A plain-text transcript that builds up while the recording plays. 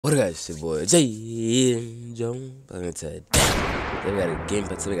What up, guys? It's your boy J Jones. I'm gonna tell you, we got a game,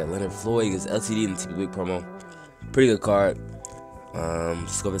 but today we got Leonard Floyd against LTD in the TOTW Week promo. Pretty good card.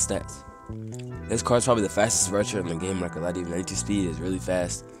 Just go over the stats. This card's probably the fastest rusher in the game. Like a lot, even 92 speed is really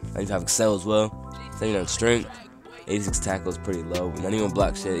fast. 95 excel as well. 79 strength. 86 tackles, pretty low. 91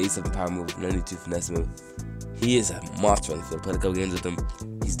 block shit. 87 power move. 92 finesse move. He is a monster on the field. Played a couple games with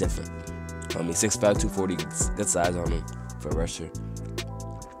him. He's different. I mean, 6'5", 240. Good size on him for a rusher.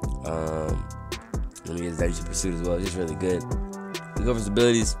 And he has 92 pursuit as well. He's really good. We go for his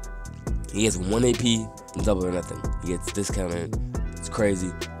abilities. He has 1 AP and double or nothing. He gets discounted. It's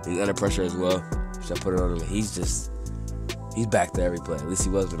crazy. He's under pressure as well. Should I put it on him? He's back there every play. At least he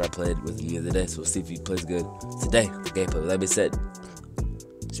was when I played with him the other day. So we'll see if he plays good today. Gameplay. With that being said,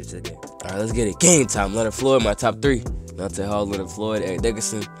 straight to the game. All right, let's get it. Game time. Leonard Floyd, my top 3. Dante Hall, Leonard Floyd, Eric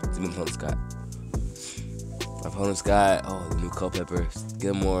Dickerson, Timothy Holmes Scott. My opponent's got, the new Culpepper,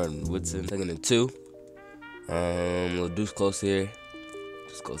 Gilmore, and Woodson. Taking in 2. Little deuce close here.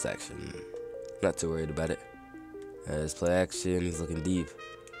 Just close action. Not too worried about it. Let's play action. He's looking deep.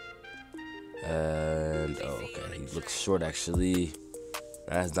 And, okay. He looks short, actually.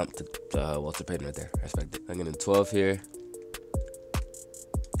 That's dumped to Walter Payton right there. I respect it. Taking in 12 here.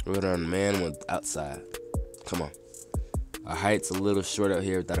 We're on man with outside. Come on. Our height's a little short out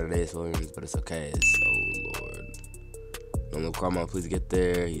here without an Ace Williams, but it's okay. No little Carmel, please get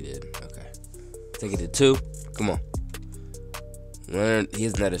there. He did. Okay. Take it to 2. Come on. Leonard, he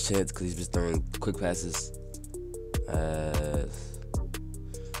hasn't had a chance because he's just throwing quick passes.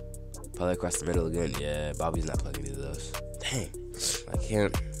 Probably across the middle again. Yeah, Bobby's not playing either of those. Dang. I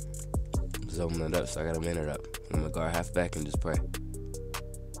can't zone that up, so I got to man it up. I'm going to guard halfback and just pray.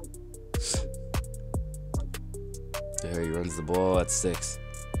 Here he runs the ball at 6.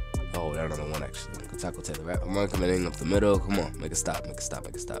 Oh, they're another 1 actually. Good tackle, take the right. I'm coming in up the middle. Come on, make a stop, make a stop,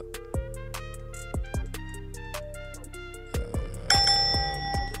 make a stop.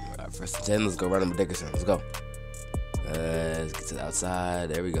 Alright, first and 10. Let's go run him with Dickerson. Let's go. Let's get to the outside.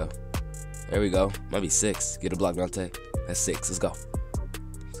 There we go. There we go. Might be 6. Get a block, Dante. That's 6. Let's go.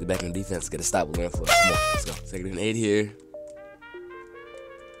 Let's get back in defense. Get a stop with Leonard Floyd. Come on, let's go. Second and 8 here.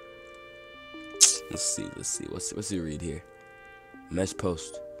 Let's see. What's your read here? Mesh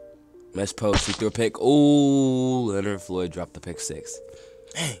post. He threw a pick. Ooh, Leonard Floyd dropped the pick 6.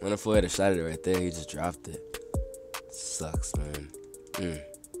 Dang, Leonard Floyd had a shot at it right there. He just dropped it. Sucks, man.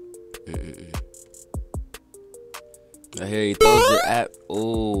 Right here, he throws it at.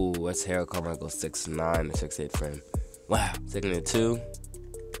 Ooh, that's Harold Carmichael 6'9" or 6'8" frame. Wow. Second and 2.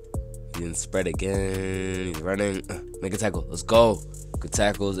 He didn't spread again. He's running. Make a tackle. Let's go. Good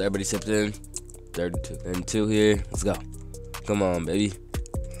tackles. Everybody chipped in. 32. And 2 here. Let's go. Come on, baby.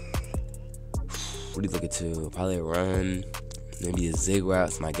 What are you looking to? Probably a run. Maybe a zig route.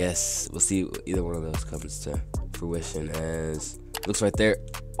 It's my guess. We'll see either one of those comes to fruition as looks right there.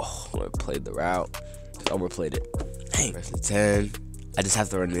 Oh, I played the route. Just overplayed it. Dang. First and 10. I just have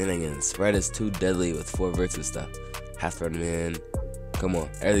to run it in again. Spread is too deadly with 4 virtuous stuff. Have to run it in. Come on.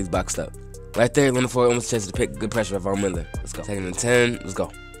 Everything's boxed up. Right there, Leonard Floyd almost chance to pick. Good pressure of Von Miller. Let's go. Second and 10. Let's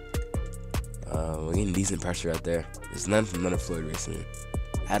go. We're getting decent pressure out there. There's none from Leonard Floyd recently.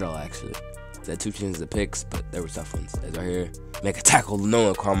 At all, actually. Had 2 chances of picks, but there were tough ones. As right here, make a tackle.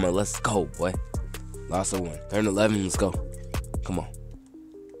 Noah Carmel. Let's go, boy. Lost of 1. Third and 11. Let's go. Come on.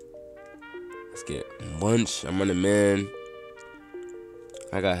 Let's get a bunch. I'm running man.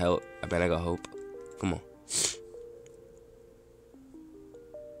 I got help. I got hope. Come on.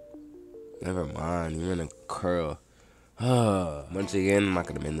 Never mind. You're in a curl. Bunch again. I'm not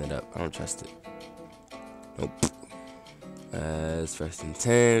gonna mend that up. I don't trust it. Nope. It's first and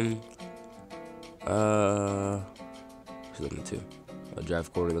 10. Who's looking to?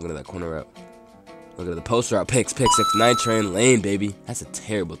 Drive corner. Looking at that corner route. Look at the post route. Pick 6. 9 train lane, baby. That's a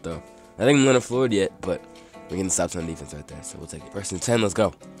terrible throw. I think I'm Leonard Floyd yet, but we're getting stops on defense right there, so we'll take it. First and 10. Let's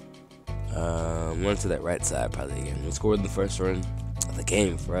go. Run to that right side probably again. We scored the first run of the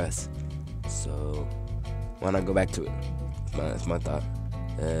game for us, so why not go back to it? That's my thought.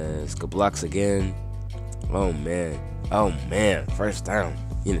 Let's go blocks again. Oh man, first down.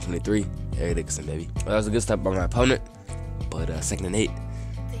 Unit 23, Eric Dickerson, baby. Well, that was a good stop by my opponent, but second and 8.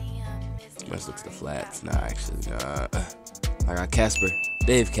 Let's look at the flats. Nah, actually, nah. I got Casper,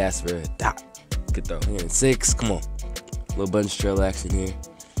 Dave Casper. Good throw. Second and 6, come on. Little bunch trail action here.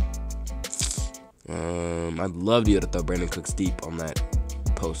 I'd love to be able to throw Brandon Cooks deep on that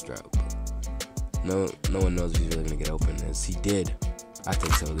post route, but no one knows if he's really gonna get open, as he did. I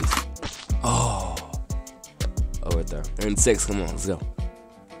think so, at least. Oh, right there. And 6, come on, let's go.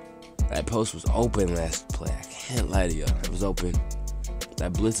 That post was open last play. I can't lie to y'all. It was open.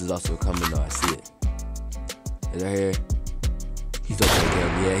 That blitz is also coming though. I see it. Is right here. He's open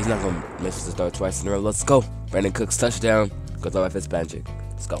again. Yeah, he's not gonna miss us to start twice in a row. Let's go. Brandon Cooks touchdown. Goes out by Fitzpatrick.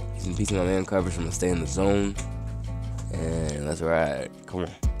 Let's go. He's in piecing on man coverage. I'm gonna stay in the zone. And let's ride. Come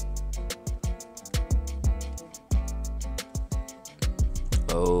on.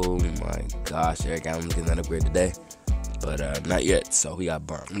 Oh my gosh, Eric Allen's getting that upgrade today. But not yet, so we got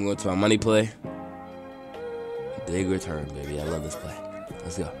burnt. I'm going to my money play. Big return, baby. I love this play.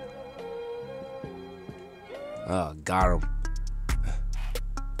 Let's go. Oh, got him.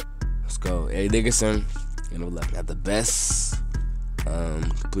 Let's go. Eddie Dickerson. And we're left. Got the best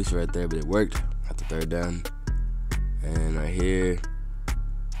completion right there, but it worked. Got the third down. And right here,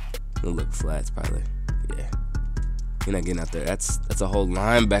 it'll look flats probably. Yeah. He's not getting out there. That's a whole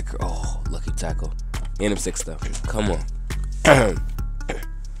linebacker. Oh, lucky tackle. And him 6 though. Come on. 3rd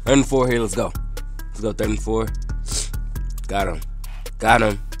and 4 here. Let's go. Let's go. 3rd and 4. Got him. Got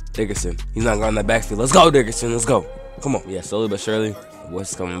him. Dickerson. He's not going in that backfield. Let's go, Dickerson. Let's go. Come on. Yeah, slowly but surely, the voice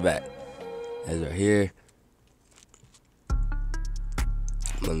is coming back. As right here.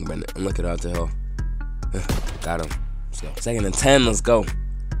 I'm looking out the hill. Got him. Let's go. 2nd and 10. Let's go.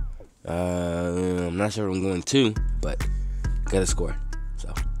 I'm not sure what I'm going to, but gotta score.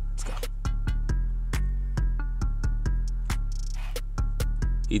 So let's go.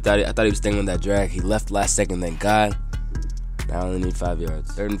 I thought he was staying on that drag. He left last second, thank God. Now I only need 5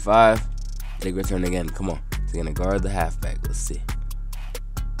 yards. 3rd and 5. Big return again. Come on. He's gonna guard the halfback. Let's see.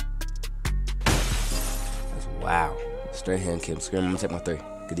 Wow. Straight hand kick. Scream. I'm gonna take my 3.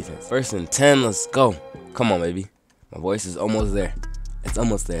 Good defense. 1st and 10. Let's go. Come on, baby. My voice is almost there. It's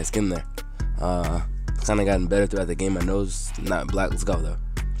almost there. It's getting there. Kind of gotten better throughout the game. My nose not black. Let's go though.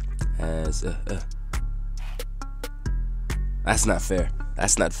 That's not fair.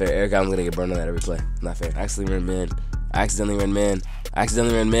 That's not fair. Eric Allen's gonna get burned on that every play. Not fair. I accidentally ran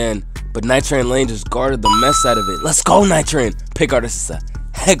man. But Night Train Lane just guarded the mess out of it. Let's go, Night Train. Pick artist is a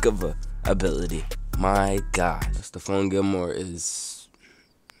heck of a ability. My God. Stephon Gilmore is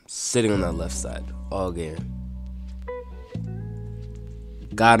sitting on that left side all game.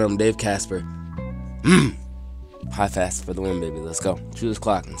 Got him, Dave Casper. High fast for the win, baby. Let's go. Shoot this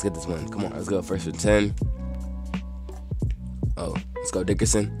clock. Let's get this win. Come on. Let's go. 1st and 10. Oh, let's go,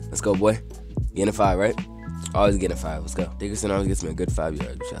 Dickerson. Let's go, boy. Getting 5, right? Always getting 5. Let's go. Dickerson always gets me a good 5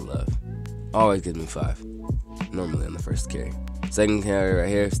 yards, which I love. Always gives me 5. Normally on the first carry. 2nd carry right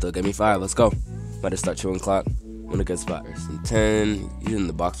here. Still get me 5. Let's go. Might just start chewing clock. I'm in a good spot. 1st and 10. He's in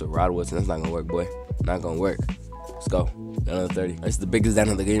the box with Rod Woodson. That's not going to work, boy. Not going to work. Let's go. Another 30. That's the biggest down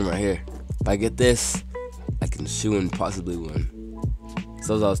of the game right here. If I get this, I can shoe and possibly win.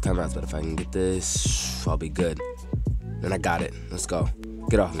 So those timeouts, but if I can get this, I'll be good. And I got it. Let's go.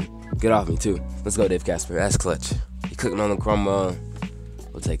 Get off me. Get off me too. Let's go, Dave Casper. That's clutch. He cooking on the crumble.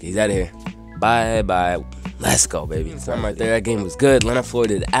 We'll take it. He's out of here. Bye. Let's go, baby. Time right there. That game was good. Leonard Floyd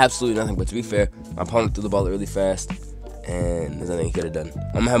did absolutely nothing, but to be fair, my opponent threw the ball really fast, and there's nothing he could have done.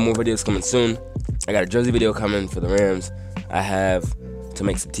 I'm gonna have more videos coming soon. I got a jersey video coming for the Rams. I have to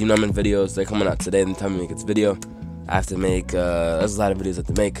make some team numbering videos. They're coming out today. The time to make this video, I have to make. There's a lot of videos I have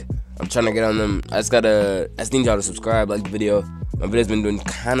to make. I'm trying to get on them. I just need y'all to subscribe, like the video. My video's been doing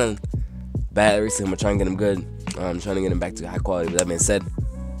kind of bad recently. I'm gonna try and get them good. I'm trying to get them back to high quality. With that being said,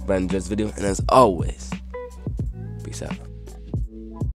 Brandon Jersey video, and as always, peace out.